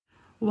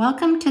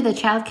Welcome to the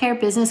Childcare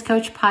Business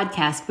Coach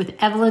podcast with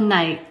Evelyn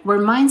Knight, where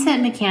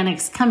mindset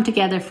mechanics come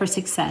together for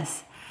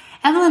success.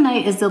 Evelyn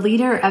Knight is the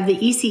leader of the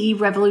ECE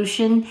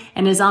revolution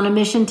and is on a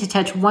mission to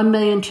touch 1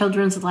 million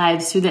children's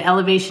lives through the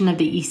elevation of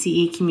the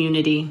ECE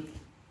community.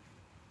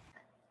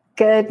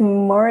 Good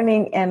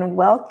morning and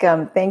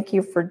welcome. Thank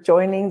you for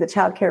joining the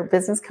Childcare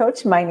Business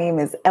Coach. My name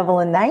is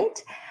Evelyn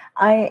Knight.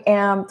 I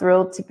am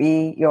thrilled to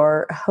be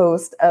your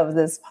host of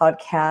this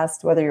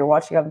podcast, whether you're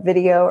watching on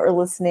video or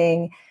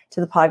listening to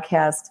the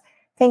podcast.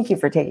 Thank you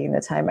for taking the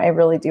time. I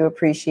really do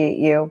appreciate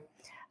you.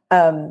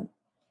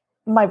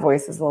 My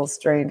voice is a little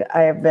strained.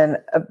 I have been,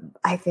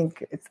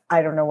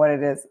 I don't know what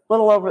it is, a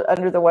little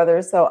under the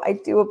weather. So I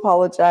do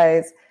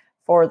apologize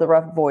for the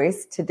rough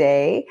voice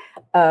today.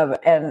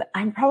 And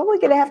I'm probably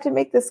going to have to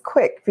make this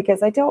quick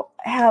because I don't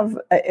have,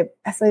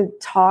 as I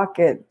talk,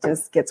 it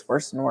just gets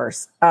worse and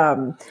worse.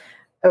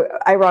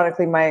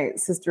 Ironically, my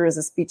sister is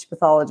a speech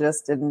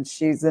pathologist and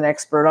she's an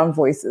expert on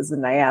voices.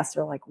 And I asked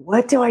her,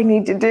 what do I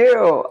need to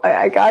do?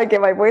 I got to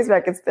get my voice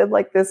back. It's been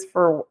like this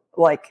for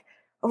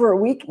over a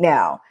week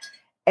now.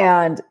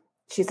 And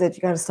she said, you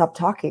got to stop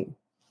talking.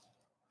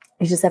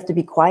 You just have to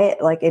be quiet,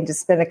 and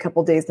just spend a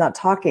couple days not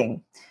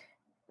talking.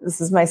 This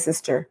is my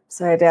sister.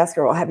 So I had to ask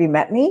her, well, have you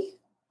met me?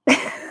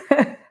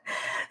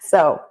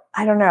 So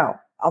I don't know.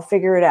 I'll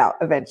figure it out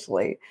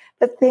eventually.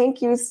 But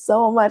thank you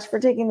so much for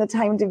taking the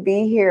time to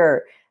be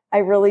here. I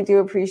really do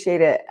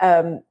appreciate it.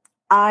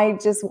 I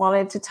just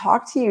wanted to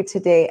talk to you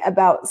today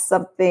about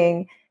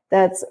something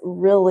that's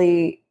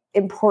really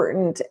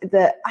important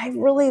that I've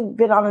really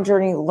been on a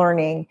journey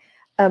learning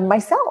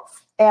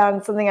myself,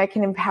 and something I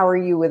can empower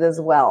you with as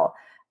well.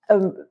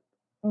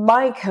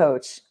 My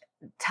coach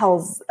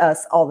tells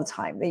us all the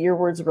time that your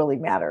words really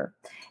matter.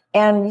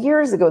 And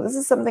years ago, this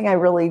is something I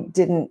really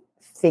didn't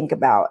think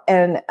about.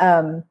 And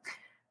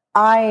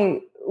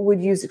I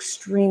would use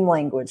extreme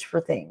language for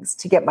things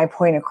to get my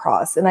point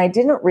across. And I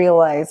didn't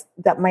realize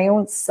that my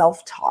own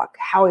self-talk,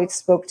 how I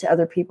spoke to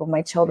other people,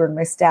 my children,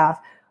 my staff,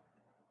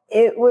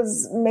 it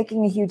was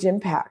making a huge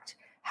impact,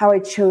 how I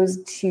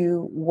chose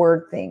to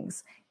word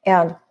things.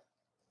 And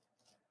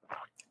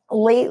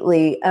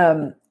lately,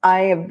 I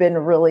have been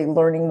really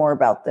learning more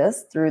about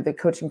this through the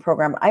coaching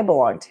program I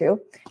belong to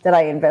that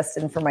I invest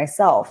in for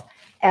myself.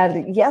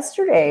 And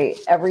yesterday,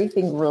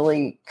 everything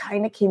really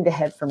kind of came to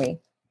head for me.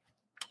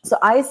 So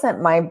I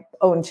sent my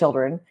own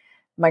children,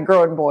 my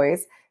growing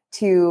boys,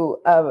 to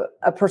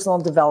a personal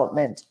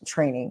development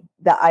training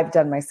that I've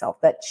done myself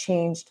that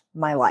changed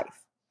my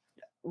life.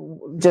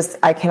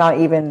 I cannot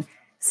even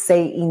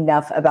say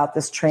enough about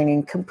this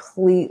training.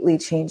 Completely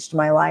changed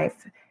my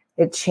life.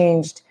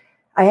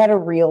 I had a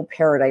real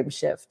paradigm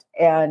shift.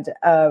 And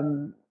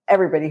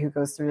everybody who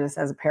goes through this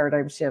has a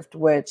paradigm shift,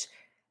 which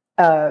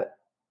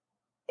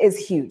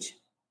is huge.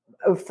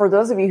 For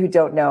those of you who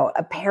don't know,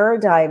 a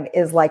paradigm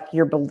is like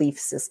your belief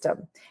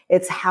system.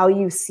 It's how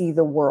you see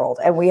the world.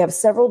 And we have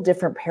several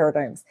different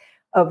paradigms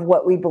of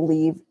what we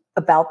believe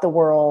about the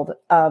world.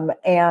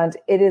 And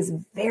it is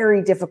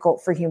very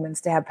difficult for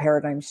humans to have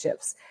paradigm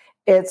shifts.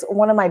 It's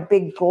one of my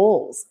big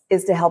goals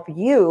is to help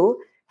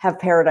you have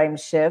paradigm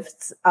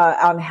shifts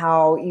on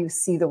how you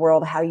see the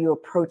world, how you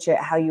approach it,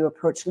 how you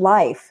approach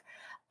life.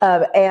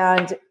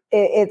 And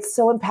it's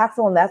so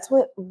impactful. And that's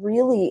what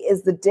really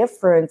is the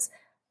difference.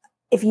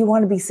 If you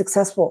want to be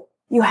successful,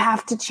 you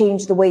have to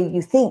change the way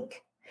you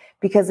think.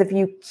 Because if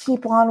you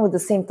keep on with the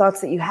same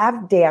thoughts that you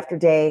have day after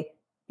day,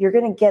 you're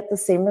going to get the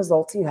same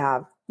results you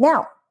have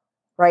now,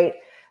 right?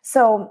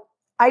 So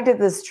I did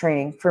this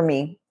training for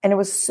me, and it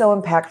was so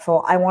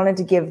impactful. I wanted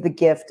to give the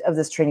gift of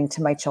this training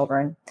to my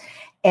children.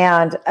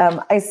 And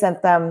I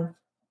sent them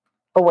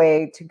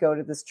away to go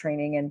to this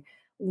training. And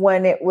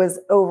when it was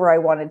over, I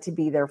wanted to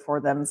be there for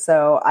them.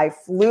 So I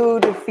flew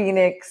to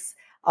Phoenix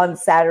on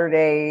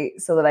Saturday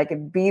so that I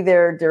could be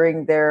there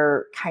during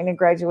their kind of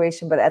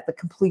graduation, but at the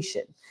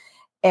completion.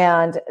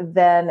 And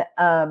then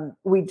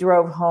we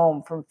drove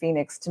home from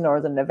Phoenix to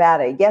Northern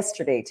Nevada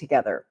yesterday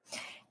together.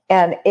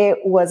 And it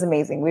was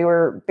amazing.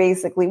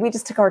 We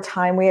just took our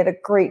time. We had a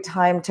great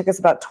time. It took us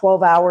about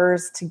 12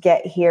 hours to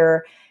get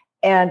here.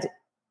 And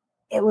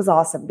it was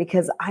awesome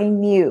because I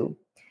knew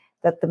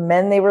that the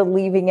men they were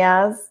leaving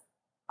as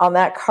on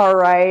that car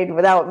ride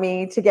without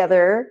me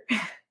together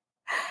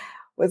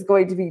was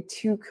going to be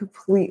two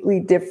completely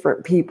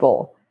different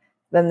people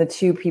than the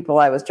two people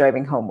I was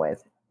driving home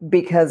with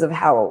because of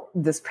how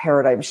this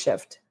paradigm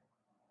shift.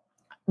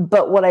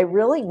 But what I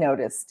really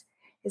noticed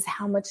is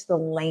how much the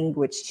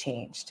language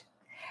changed,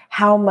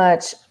 how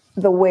much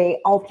the way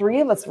all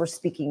three of us were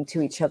speaking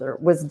to each other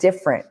was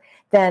different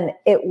than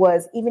it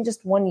was even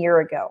just 1 year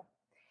ago.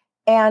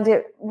 And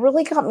it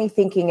really got me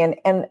thinking.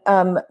 And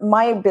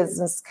my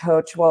business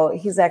coach, well,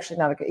 he's actually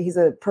he's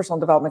a personal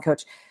development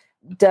coach,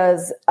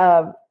 does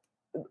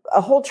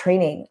a whole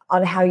training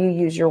on how you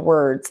use your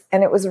words.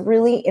 And it was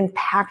really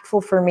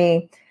impactful for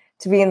me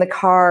to be in the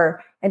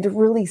car and to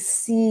really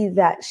see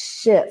that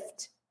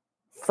shift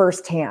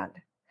firsthand.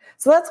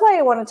 So that's why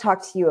I want to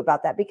talk to you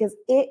about that, because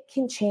it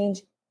can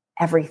change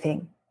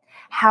everything.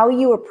 How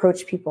you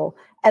approach people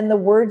and the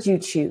words you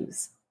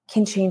choose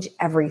can change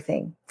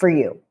everything for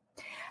you.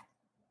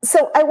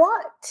 So I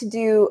want to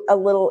do a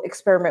little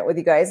experiment with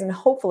you guys, and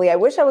hopefully, I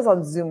wish I was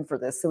on Zoom for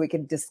this so we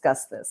could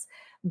discuss this,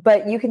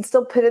 but you can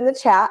still put in the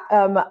chat.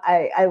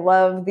 I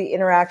love the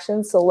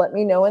interaction, so let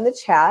me know in the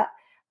chat.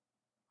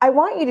 I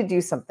want you to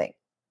do something.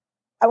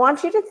 I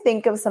want you to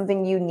think of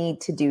something you need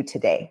to do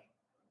today,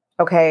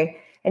 okay?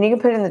 And you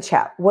can put it in the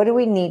chat. What do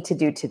we need to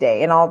do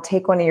today? And I'll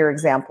take one of your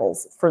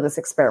examples for this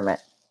experiment.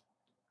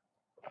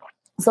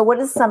 So what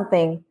is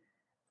something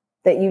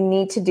that you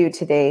need to do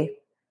today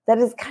that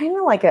is kind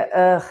of like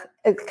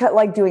it's kind of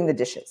like doing the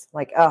dishes.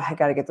 Like, oh, I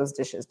got to get those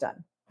dishes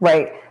done,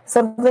 right?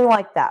 Something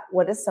like that.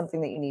 What is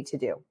something that you need to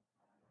do?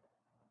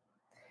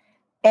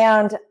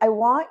 And I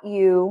want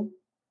you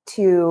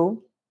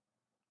to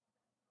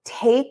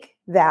take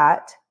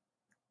that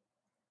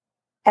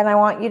and I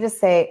want you to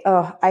say,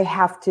 oh, I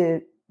have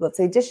to, let's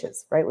say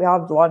dishes, right? We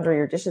all have laundry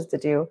or dishes to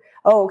do.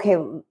 Oh, okay,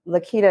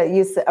 Lakita,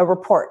 you said a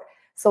report.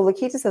 So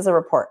Lakita says a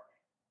report.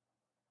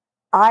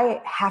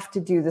 I have to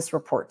do this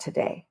report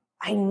today.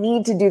 I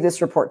need to do this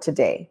report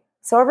today.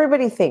 So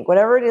everybody think,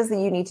 whatever it is that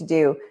you need to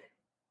do,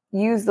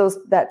 use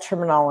that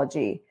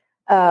terminology.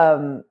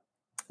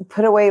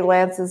 Put away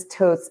Lance's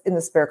totes in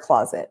the spare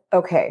closet.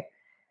 Okay.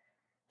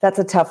 That's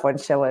a tough one,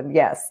 Shilin.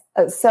 Yes.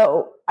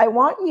 So I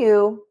want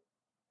you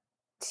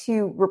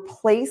to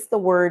replace the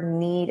word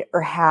need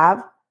or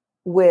have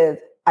with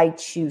I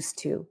choose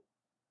to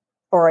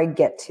or I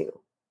get to.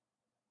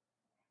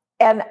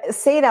 And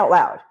say it out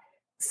loud.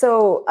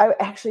 So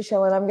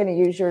Shilin, I'm going to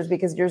use yours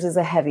because yours is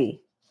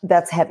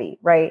that's heavy,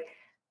 right?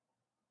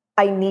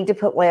 I need to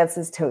put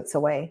Lance's totes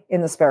away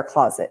in the spare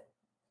closet,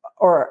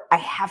 or I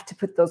have to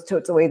put those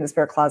totes away in the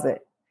spare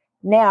closet.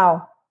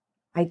 Now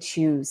I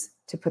choose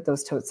to put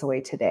those totes away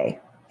today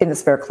in the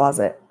spare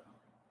closet.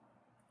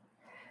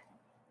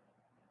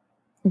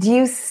 Do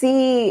you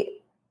see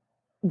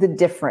the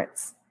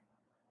difference?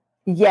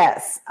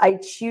 Yes, I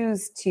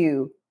choose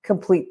to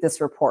complete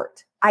this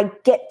report. I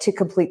get to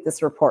complete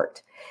this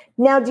report.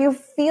 Now, do you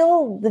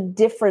feel the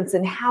difference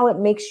in how it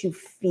makes you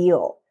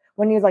feel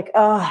when you're like,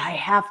 oh, I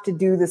have to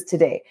do this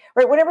today,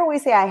 right? Whenever we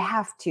say I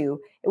have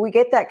to, we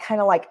get that kind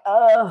of like,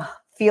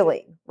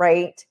 feeling,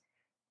 right?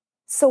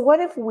 So what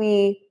if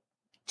we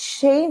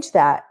change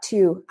that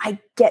to, I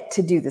get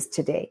to do this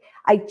today.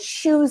 I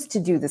choose to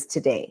do this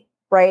today,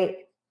 right?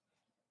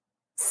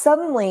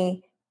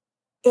 Suddenly,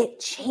 it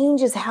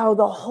changes how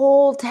the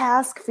whole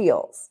task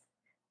feels.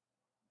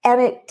 And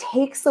it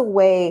takes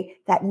away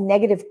that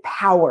negative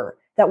power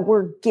that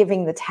we're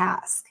giving the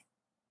task.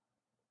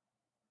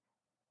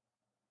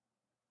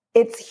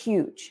 It's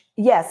huge.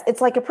 Yes,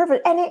 it's like a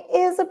privilege. And it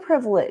is a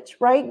privilege,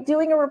 right?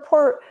 Doing a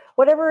report,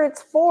 whatever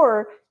it's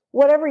for,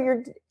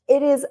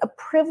 it is a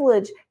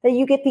privilege that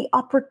you get the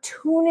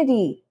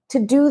opportunity to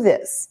do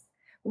this.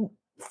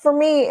 For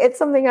me, it's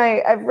something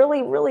I've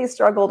really, really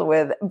struggled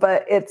with,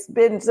 but it's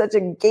been such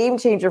a game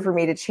changer for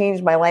me to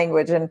change my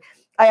language. And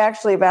I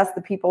actually have asked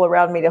the people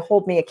around me to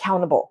hold me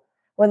accountable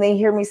when they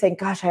hear me saying,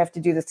 gosh, I have to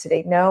do this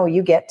today. No,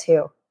 you get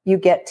to. You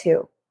get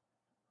to.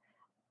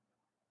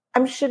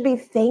 I should be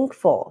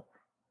thankful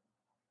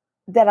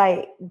that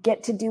I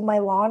get to do my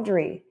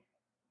laundry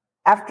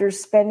after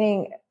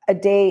spending a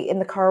day in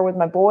the car with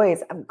my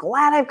boys. I'm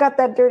glad I've got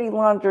that dirty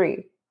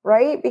laundry,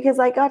 right? Because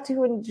I got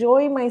to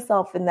enjoy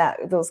myself in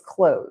those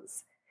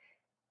clothes.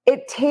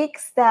 It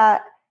takes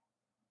that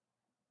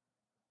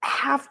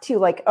have to,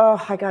 like,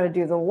 oh, I got to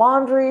do the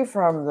laundry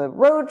from the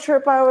road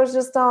trip I was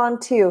just on,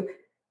 to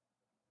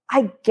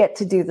I get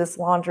to do this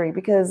laundry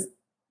because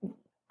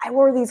I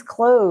wore these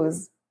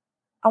clothes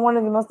on one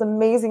of the most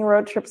amazing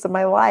road trips of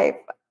my life.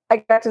 I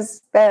got to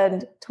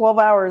spend 12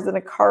 hours in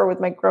a car with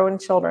my grown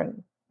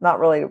children, not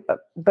really,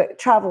 but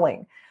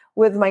traveling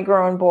with my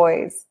grown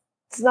boys.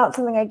 It's not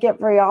something I get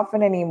very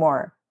often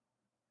anymore,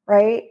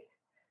 right?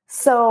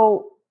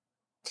 So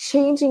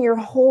changing your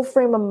whole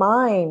frame of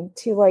mind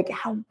to like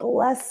how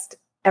blessed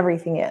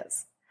everything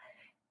is,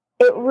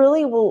 it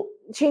really will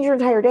change your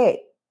entire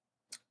day.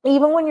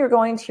 Even when you're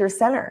going to your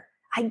center,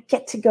 I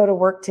get to go to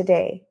work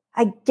today.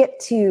 I get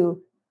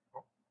to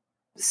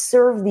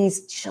serve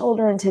these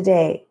children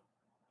today.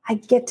 I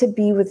get to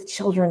be with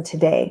children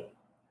today.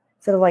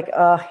 Instead of like,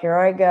 oh, here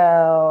I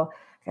go.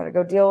 I got to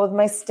go deal with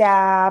my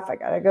staff. I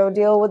got to go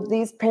deal with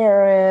these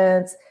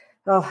parents.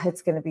 Oh,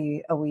 it's going to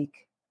be a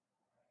week.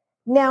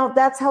 Now,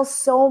 that's how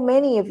so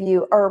many of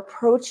you are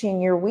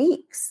approaching your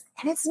weeks.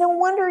 And it's no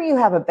wonder you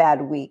have a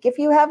bad week. If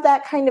you have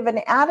that kind of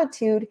an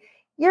attitude,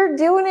 you're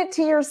doing it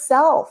to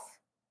yourself.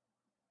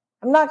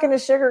 I'm not going to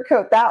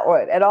sugarcoat that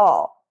one at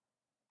all.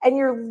 And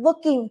you're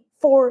looking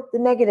for the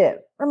negative.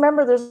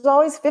 Remember, there's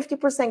always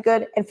 50%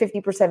 good and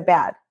 50%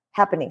 bad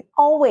happening,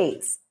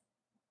 always.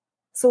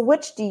 So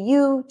which do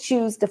you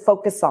choose to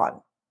focus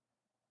on?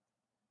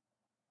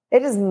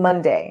 It is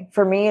Monday.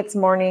 For me, it's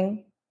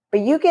morning.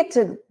 But you get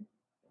to,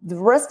 the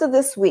rest of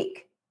this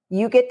week,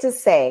 you get to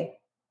say,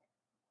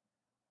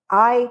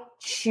 I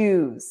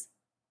choose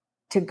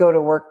to go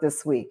to work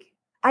this week.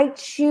 I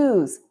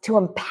choose to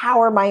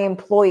empower my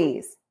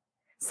employees.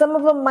 Some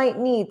of them might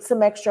need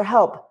some extra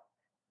help,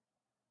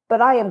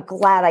 but I am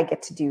glad I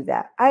get to do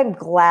that. I'm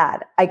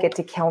glad I get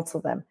to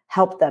counsel them,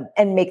 help them,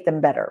 and make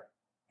them better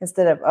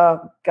instead of,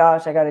 oh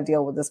gosh, I got to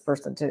deal with this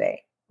person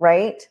today,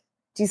 right?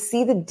 Do you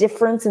see the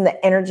difference in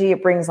the energy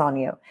it brings on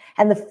you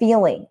and the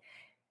feeling?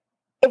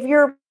 If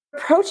you're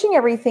approaching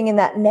everything in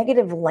that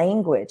negative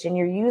language and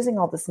you're using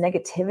all this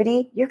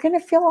negativity, you're going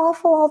to feel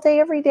awful all day,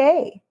 every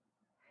day.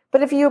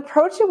 But if you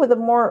approach it with a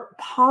more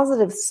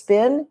positive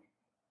spin,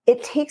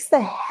 it takes the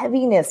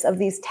heaviness of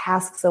these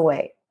tasks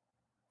away.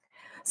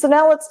 So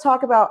now let's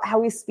talk about how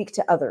we speak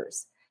to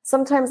others.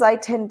 Sometimes I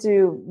tend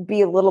to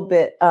be a little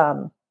bit,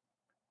 I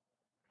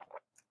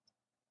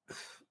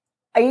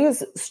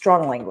use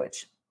strong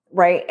language,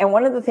 right? And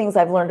one of the things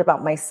I've learned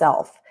about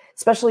myself,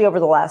 especially over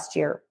the last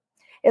year,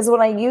 is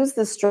when I use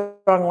this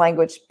strong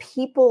language,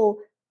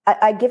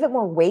 I give it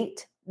more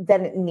weight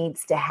than it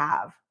needs to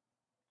have.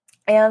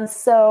 And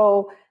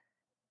so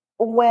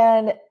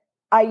when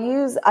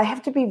I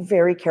have to be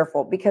very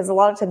careful because a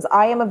lot of times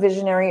I am a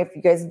visionary. If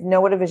you guys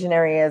know what a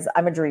visionary is,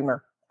 I'm a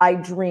dreamer. I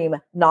dream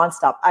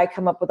nonstop. I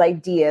come up with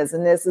ideas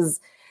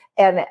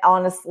and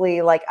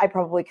honestly, like I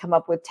probably come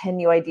up with 10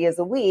 new ideas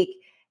a week.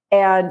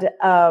 And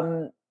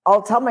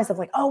I'll tell myself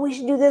like, oh, we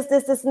should do this,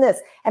 this, this, and this.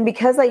 And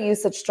because I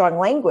use such strong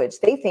language,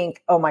 they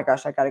think, oh my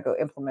gosh, I got to go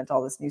implement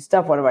all this new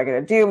stuff. What am I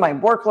going to do? My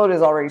workload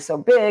is already so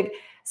big.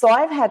 So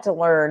I've had to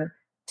learn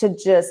to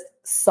just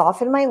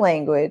soften my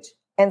language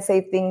and say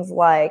things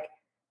like,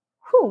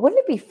 wouldn't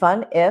it be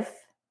fun if,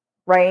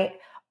 right?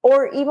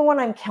 Or even when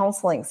I'm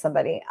counseling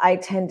somebody, I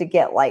tend to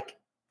get like,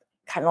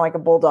 kind of like a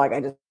bulldog. I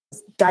just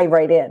dive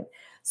right in.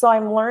 So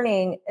I'm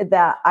learning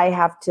that I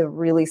have to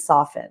really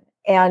soften.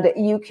 And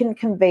you can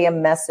convey a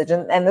message.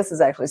 And this is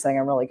actually something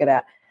I'm really good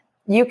at.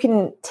 You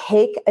can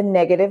take a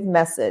negative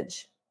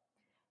message.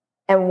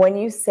 And when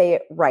you say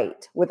it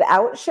right,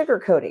 without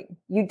sugarcoating,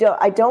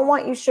 I don't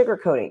want you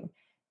sugarcoating.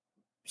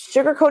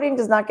 Sugarcoating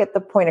does not get the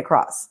point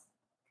across.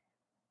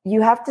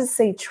 You have to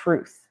say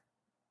truth,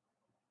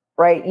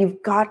 right?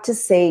 You've got to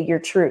say your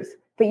truth,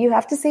 but you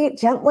have to say it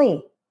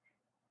gently.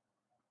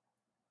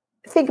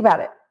 Think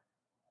about it.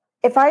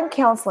 If I'm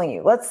counseling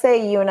you, let's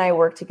say you and I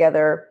work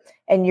together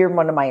and you're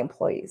one of my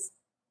employees,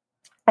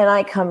 and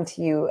I come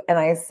to you and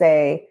I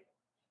say,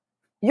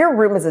 your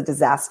room is a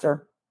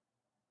disaster.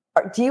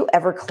 Do you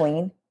ever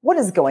clean? What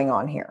is going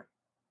on here?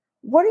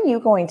 What are you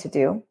going to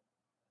do?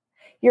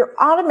 You're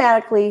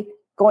automatically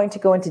going to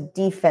go into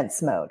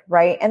defense mode,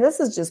 right? And this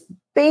is just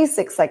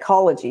basic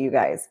psychology, you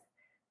guys.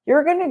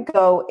 You're going to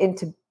go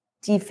into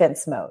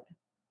defense mode.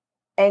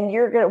 And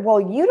you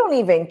don't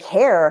even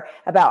care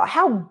about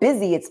how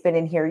busy it's been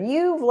in here.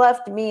 You've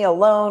left me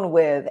alone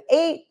with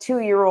 8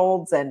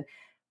 2-year-olds and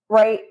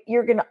right,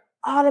 you're going to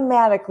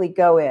automatically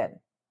go in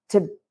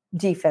to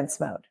defense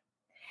mode.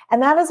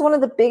 And that is one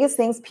of the biggest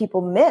things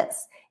people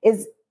miss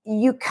is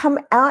you come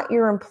at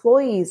your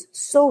employees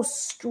so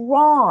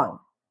strong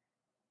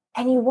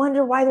and you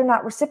wonder why they're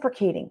not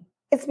reciprocating.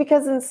 It's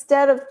because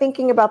instead of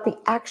thinking about the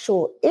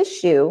actual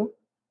issue,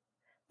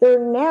 they're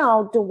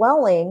now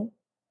dwelling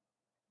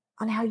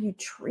on how you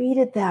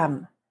treated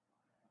them.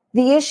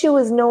 The issue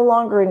is no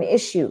longer an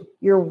issue.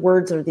 Your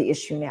words are the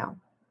issue now.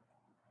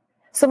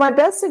 So my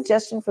best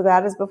suggestion for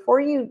that is before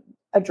you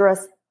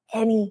address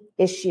any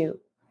issue,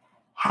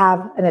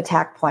 have an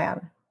attack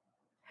plan.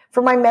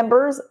 For my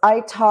members,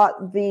 I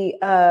taught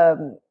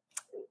the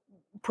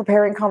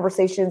preparing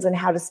conversations and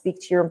how to speak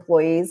to your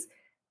employees.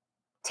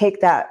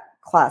 Take that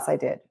class I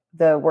did,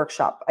 the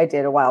workshop I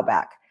did a while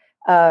back.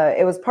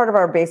 It was part of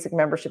our basic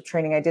membership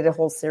training. I did a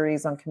whole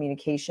series on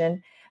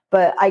communication,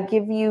 but I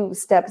give you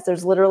steps.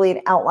 There's literally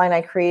an outline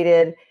I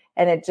created,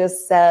 and it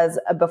just says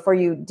before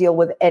you deal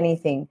with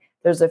anything,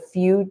 there's a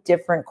few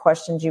different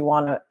questions you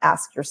want to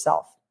ask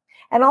yourself.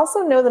 And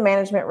also know the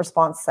management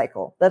response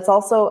cycle. That's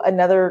also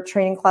another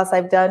training class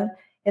I've done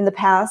in the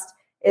past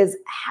is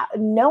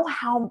know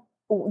how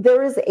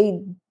there is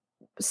a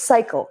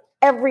cycle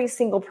every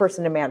single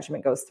person in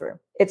management goes through.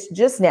 It's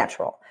just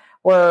natural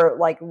where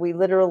like we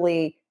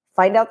literally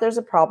find out there's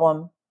a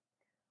problem.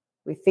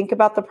 We think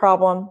about the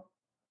problem,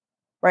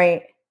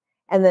 right?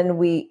 And then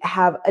we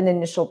have an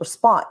initial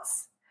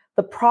response.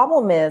 The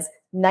problem is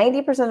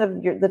 90%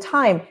 of the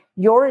time,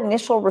 your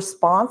initial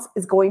response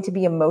is going to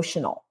be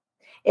emotional.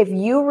 If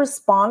you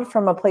respond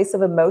from a place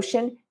of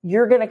emotion,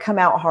 you're going to come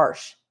out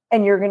harsh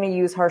and you're going to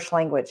use harsh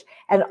language.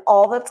 And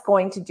all that's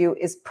going to do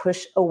is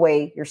push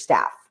away your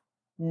staff.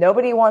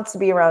 Nobody wants to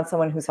be around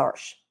someone who's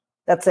harsh.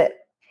 That's it.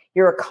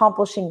 You're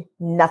accomplishing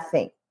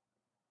nothing.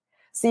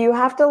 So you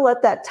have to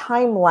let that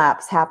time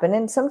lapse happen.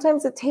 And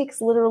sometimes it takes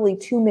literally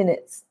 2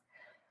 minutes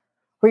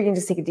where you can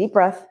just take a deep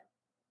breath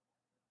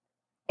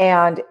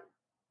and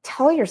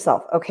tell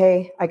yourself,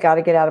 okay, I got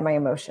to get out of my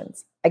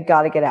emotions. I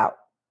got to get out.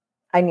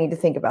 I need to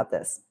think about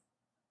this.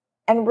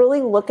 And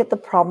really look at the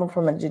problem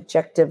from an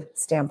objective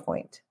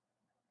standpoint.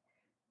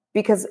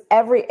 Because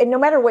no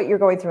matter what you're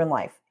going through in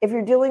life, if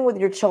you're dealing with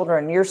your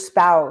children, your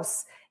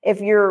spouse,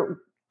 if you're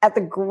at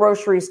the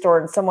grocery store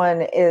and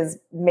someone is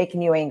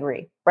making you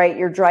angry, right?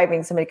 You're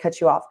driving, somebody cuts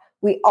you off.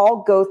 We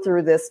all go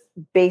through this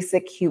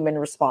basic human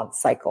response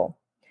cycle.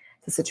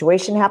 The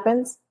situation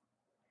happens.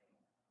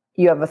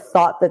 You have a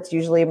thought that's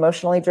usually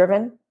emotionally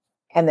driven,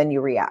 and then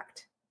you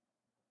react.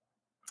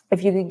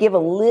 If you could give a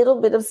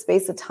little bit of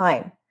space of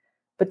time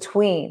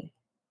between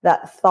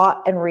that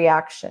thought and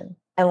reaction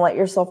and let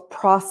yourself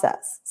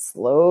process,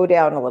 slow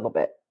down a little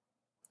bit,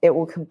 it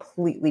will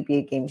completely be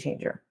a game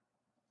changer.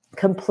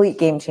 Complete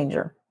game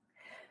changer.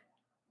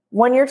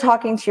 When you're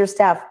talking to your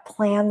staff,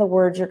 plan the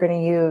words you're going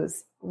to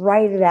use,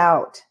 write it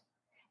out,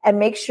 and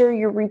make sure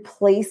you're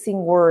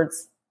replacing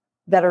words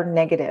that are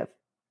negative.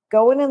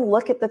 Go in and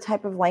look at the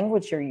type of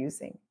language you're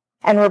using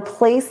and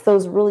replace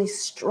those really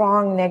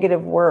strong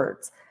negative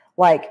words,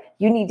 like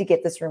you need to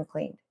get this room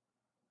cleaned,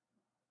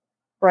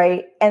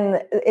 right?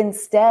 And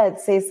instead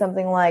say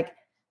something like,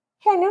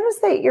 hey, I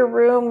noticed that your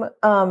room,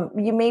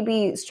 you may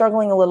be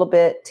struggling a little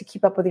bit to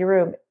keep up with your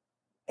room.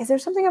 Is there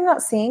something I'm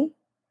not seeing?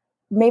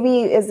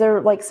 Maybe is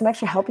there like some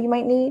extra help you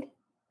might need,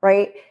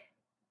 right?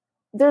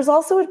 There's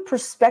also a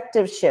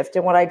perspective shift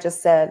in what I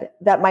just said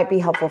that might be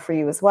helpful for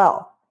you as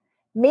well.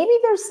 Maybe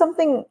there's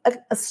something,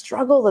 a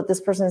struggle that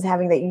this person is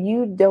having that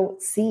you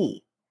don't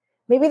see.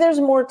 Maybe there's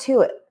more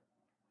to it.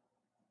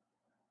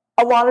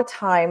 A lot of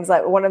times,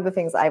 one of the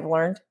things I've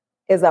learned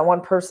is that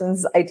one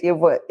person's idea of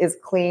what is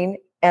clean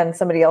and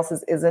somebody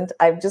else's isn't.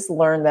 I've just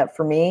learned that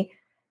for me,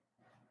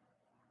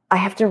 I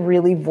have to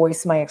really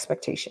voice my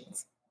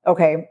expectations.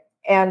 Okay.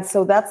 And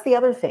so that's the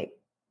other thing.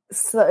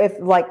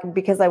 So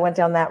because I went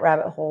down that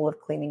rabbit hole of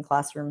cleaning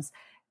classrooms,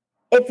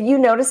 if you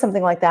notice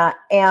something like that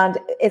and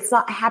it's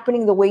not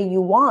happening the way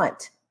you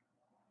want,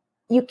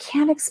 you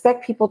can't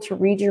expect people to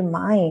read your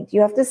mind.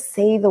 You have to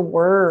say the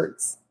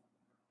words.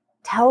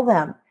 Tell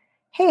them,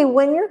 hey,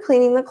 when you're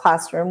cleaning the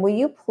classroom, will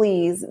you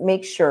please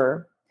make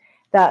sure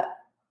that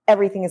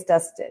everything is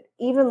dusted,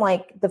 even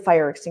like the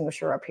fire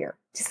extinguisher up here.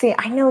 Just say,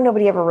 I know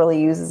nobody ever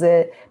really uses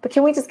it, but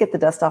can we just get the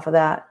dust off of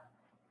that?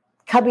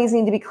 Cubbies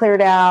need to be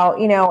cleared out,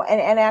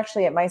 and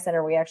actually at my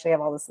center, we actually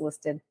have all this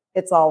listed.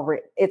 It's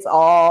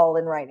all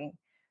in writing.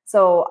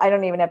 So I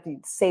don't even have to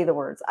say the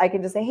words. I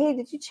can just say, hey,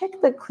 did you check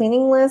the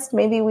cleaning list?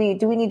 Maybe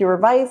do we need to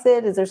revise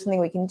it? Is there something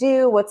we can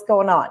do? What's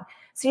going on?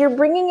 So you're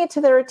bringing it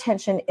to their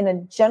attention in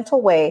a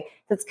gentle way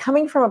that's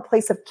coming from a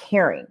place of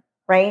caring,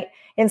 right?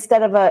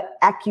 Instead of an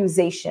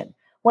accusation.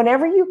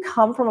 Whenever you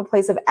come from a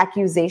place of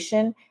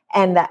accusation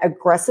and that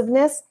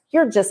aggressiveness,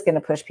 you're just going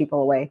to push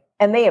people away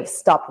and they have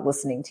stopped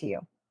listening to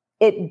you.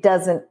 It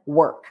doesn't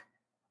work.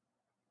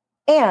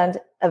 And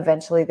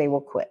eventually they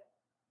will quit.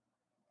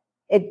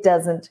 It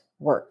doesn't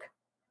work.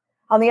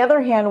 On the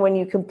other hand, when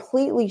you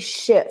completely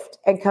shift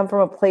and come from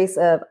a place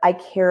of, I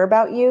care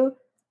about you,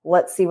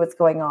 let's see what's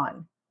going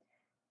on.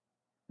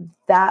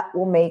 That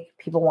will make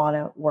people want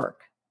to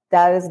work.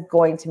 That is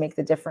going to make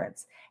the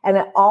difference. And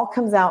it all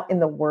comes out in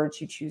the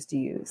words you choose to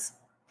use.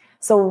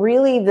 So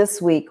really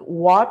this week,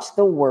 watch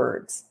the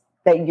words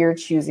that you're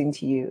choosing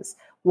to use.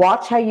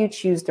 Watch how you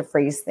choose to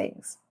phrase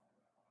things.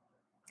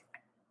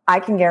 I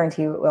can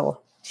guarantee you it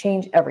will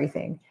change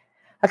everything.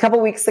 A couple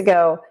weeks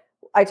ago,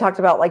 I talked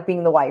about like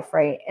being the wife,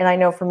 right? And I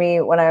know for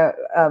me, when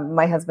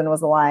my husband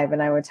was alive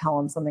and I would tell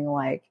him something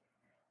like,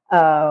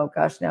 oh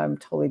gosh, now I'm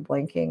totally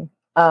blanking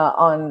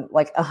on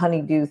like a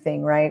honeydew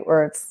thing, right?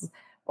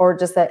 Or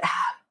just that,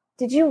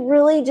 did you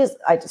really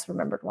I just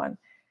remembered one.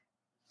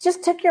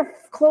 Just took your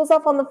clothes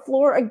off on the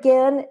floor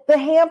again. The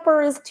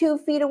hamper is 2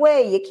 feet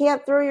away. You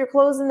can't throw your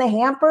clothes in the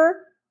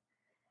hamper.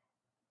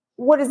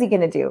 What is he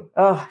going to do?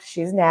 Oh,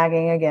 she's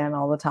nagging again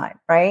all the time,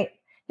 right?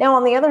 Now,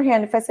 on the other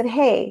hand, if I said,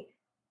 hey,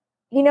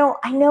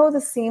 I know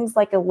this seems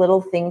like a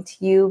little thing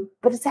to you,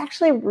 but it's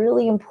actually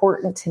really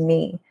important to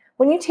me.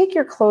 When you take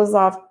your clothes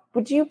off,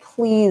 would you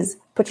please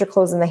put your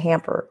clothes in the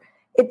hamper?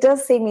 It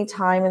does save me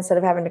time instead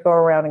of having to go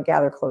around and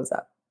gather clothes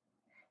up.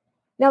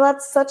 Now,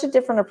 that's such a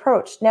different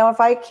approach. Now, if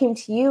I came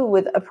to you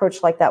with an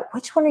approach like that,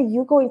 which one are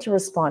you going to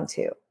respond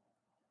to?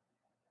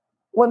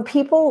 When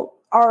people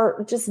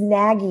are just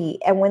naggy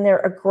and when they're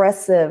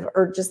aggressive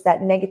or just that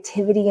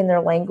negativity in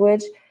their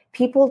language,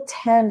 people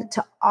tend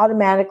to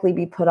automatically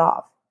be put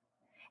off.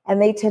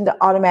 And they tend to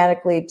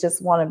automatically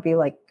just want to be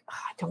like, oh,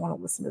 I don't want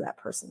to listen to that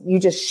person. You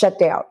just shut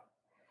down.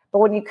 But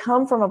when you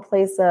come from a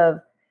place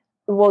of,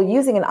 well,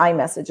 using an I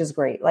message is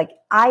great. Like,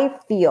 I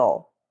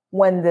feel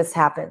when this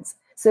happens.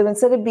 So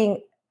instead of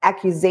being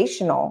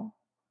accusational,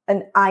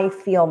 an I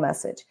feel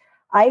message.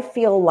 I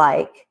feel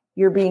like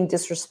you're being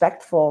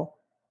disrespectful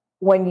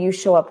when you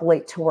show up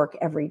late to work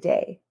every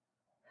day.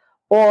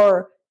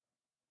 Or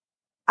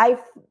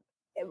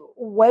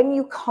when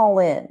you call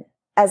in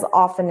as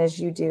often as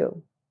you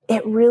do,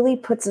 it really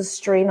puts a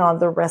strain on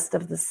the rest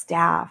of the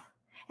staff.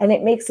 And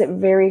it makes it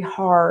very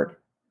hard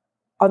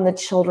on the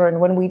children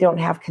when we don't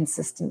have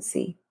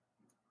consistency.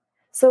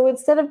 So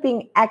instead of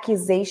being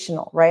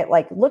accusational, right?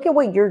 Like, look at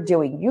what you're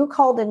doing. You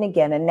called in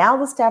again, and now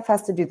the staff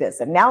has to do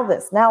this, and now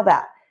this, now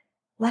that.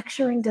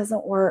 Lecturing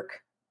doesn't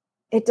work.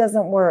 It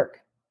doesn't work.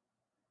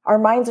 Our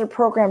minds are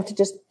programmed to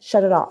just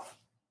shut it off.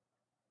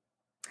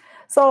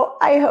 So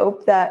I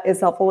hope that is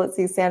helpful. Let's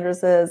see, Sandra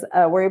says,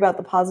 worry about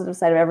the positive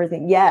side of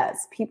everything.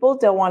 Yes, people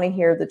don't want to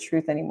hear the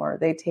truth anymore.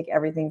 They take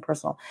everything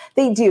personal.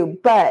 They do,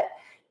 but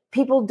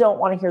people don't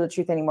want to hear the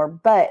truth anymore,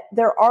 but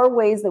there are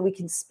ways that we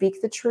can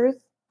speak the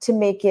truth to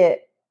make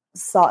it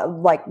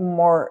like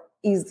more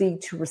easy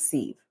to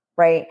receive.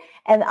 Right.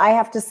 And I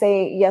have to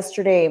say,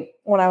 yesterday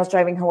when I was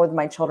driving home with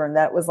my children,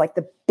 that was like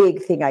the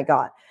big thing I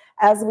got.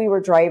 As we were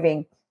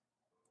driving,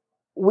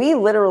 we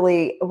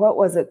literally, what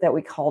was it that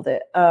we called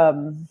it?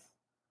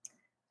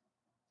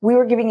 We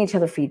were giving each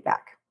other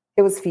feedback.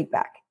 It was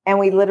feedback. And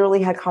we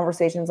literally had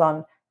conversations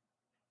on,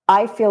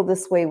 I feel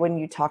this way when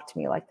you talk to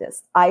me like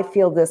this. I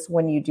feel this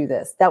when you do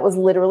this. That was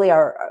literally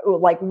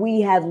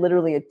we had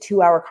literally a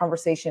 2-hour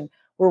conversation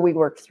where we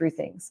worked through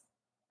things.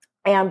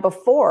 And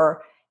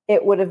before,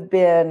 it would have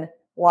been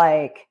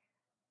like,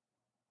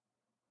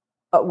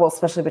 well,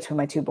 especially between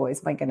my two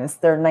boys, my goodness,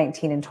 they're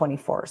 19 and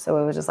 24. So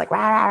it was just like, rah,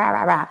 rah,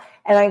 rah, rah.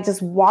 And I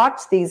just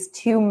watched these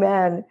two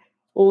men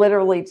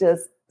literally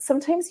just,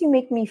 sometimes you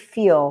make me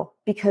feel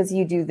because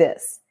you do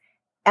this.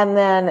 And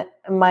then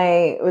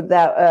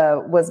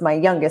was my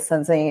youngest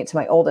son saying it to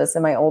my oldest,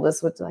 and my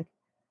oldest was like,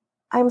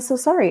 I'm so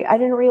sorry. I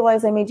didn't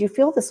realize I made you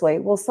feel this way.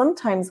 Well,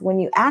 sometimes when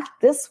you act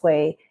this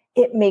way,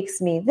 it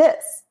makes me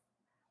this.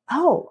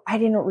 Oh, I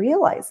didn't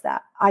realize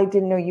that. I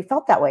didn't know you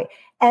felt that way.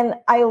 And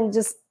I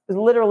just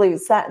literally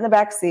sat in the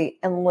back seat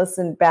and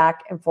listened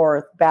back and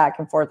forth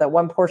at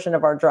one portion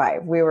of our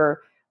drive. We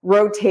were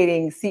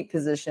rotating seat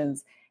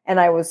positions. And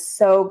I was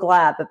so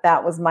glad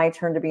that was my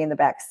turn to be in the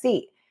back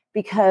seat,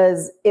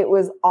 because it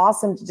was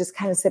awesome to just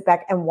kind of sit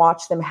back and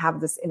watch them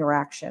have this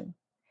interaction.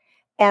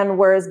 And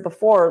whereas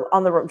before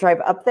on the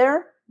drive up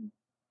there,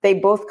 they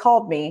both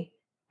called me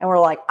and were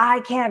like,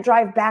 I can't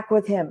drive back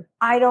with him.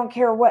 I don't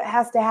care what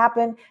has to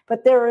happen,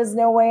 but there is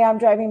no way I'm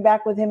driving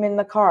back with him in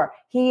the car.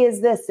 He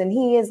is this and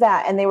he is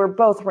that. And they were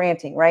both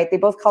ranting, right? They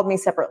both called me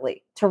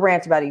separately to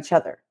rant about each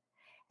other.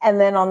 And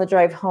then on the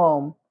drive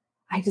home,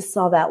 I just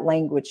saw that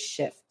language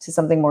shift to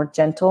something more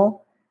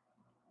gentle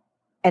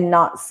and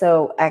not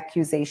so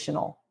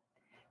accusational.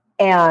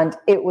 And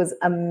it was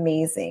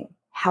amazing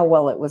how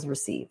well it was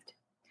received.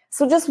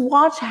 So just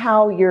watch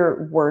how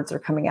your words are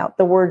coming out,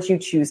 the words you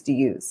choose to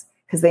use,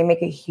 because they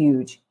make a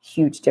huge,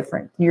 huge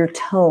difference. Your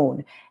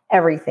tone,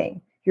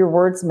 everything, your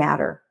words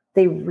matter.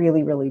 They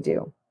really, really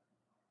do.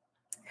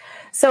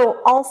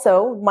 So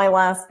also, my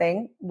last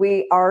thing,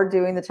 we are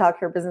doing the Child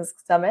Care Business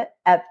Summit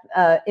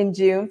in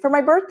June for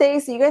my birthday.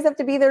 So you guys have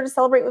to be there to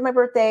celebrate with my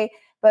birthday,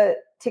 but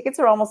tickets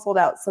are almost sold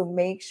out. So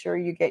make sure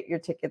you get your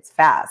tickets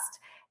fast.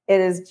 It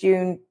is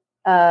June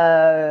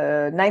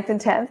 9th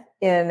and 10th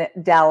in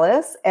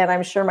Dallas. And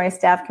I'm sure my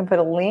staff can put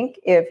a link.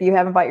 If you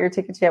haven't bought your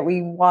tickets yet,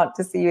 we want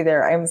to see you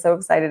there. I'm so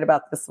excited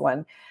about this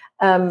one.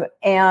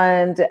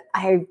 And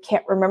I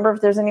can't remember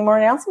if there's any more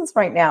announcements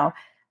right now.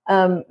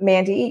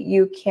 Mandy,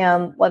 you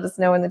can let us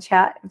know in the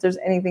chat if there's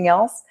anything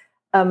else,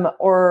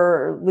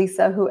 or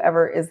Lisa,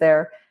 whoever is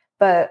there.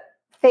 But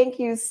thank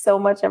you so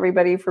much,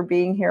 everybody, for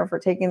being here, for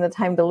taking the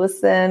time to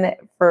listen.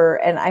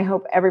 And I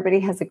hope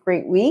everybody has a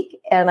great week.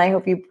 And I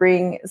hope you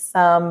bring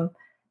some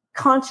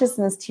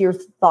consciousness to your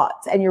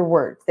thoughts and your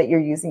words that you're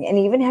using, and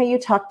even how you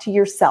talk to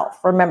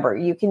yourself. Remember,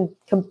 you can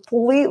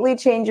completely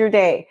change your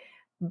day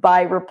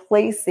by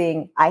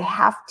replacing I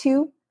have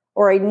to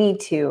or I need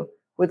to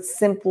with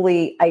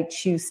simply I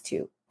choose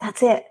to.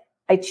 That's it.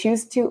 I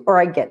choose to or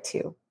I get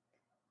to.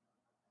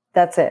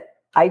 That's it.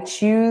 I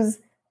choose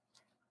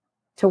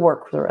to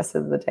work for the rest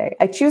of the day.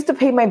 I choose to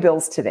pay my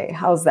bills today.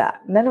 How's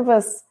that? None of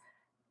us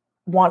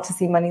want to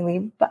see money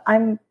leave, but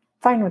I'm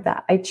fine with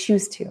that. I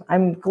choose to.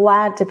 I'm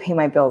glad to pay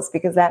my bills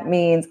because that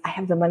means I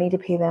have the money to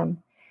pay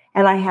them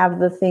and I have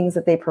the things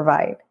that they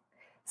provide.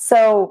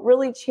 So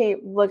really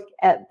look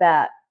at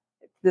that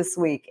this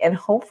week, and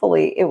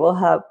hopefully it will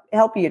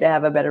help you to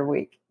have a better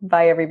week.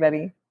 Bye,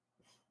 everybody.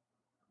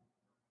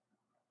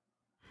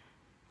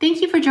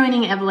 Thank you for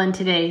joining Evelyn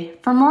today.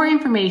 For more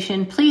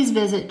information, please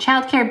visit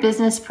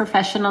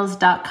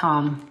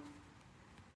childcarebusinessprofessionals.com.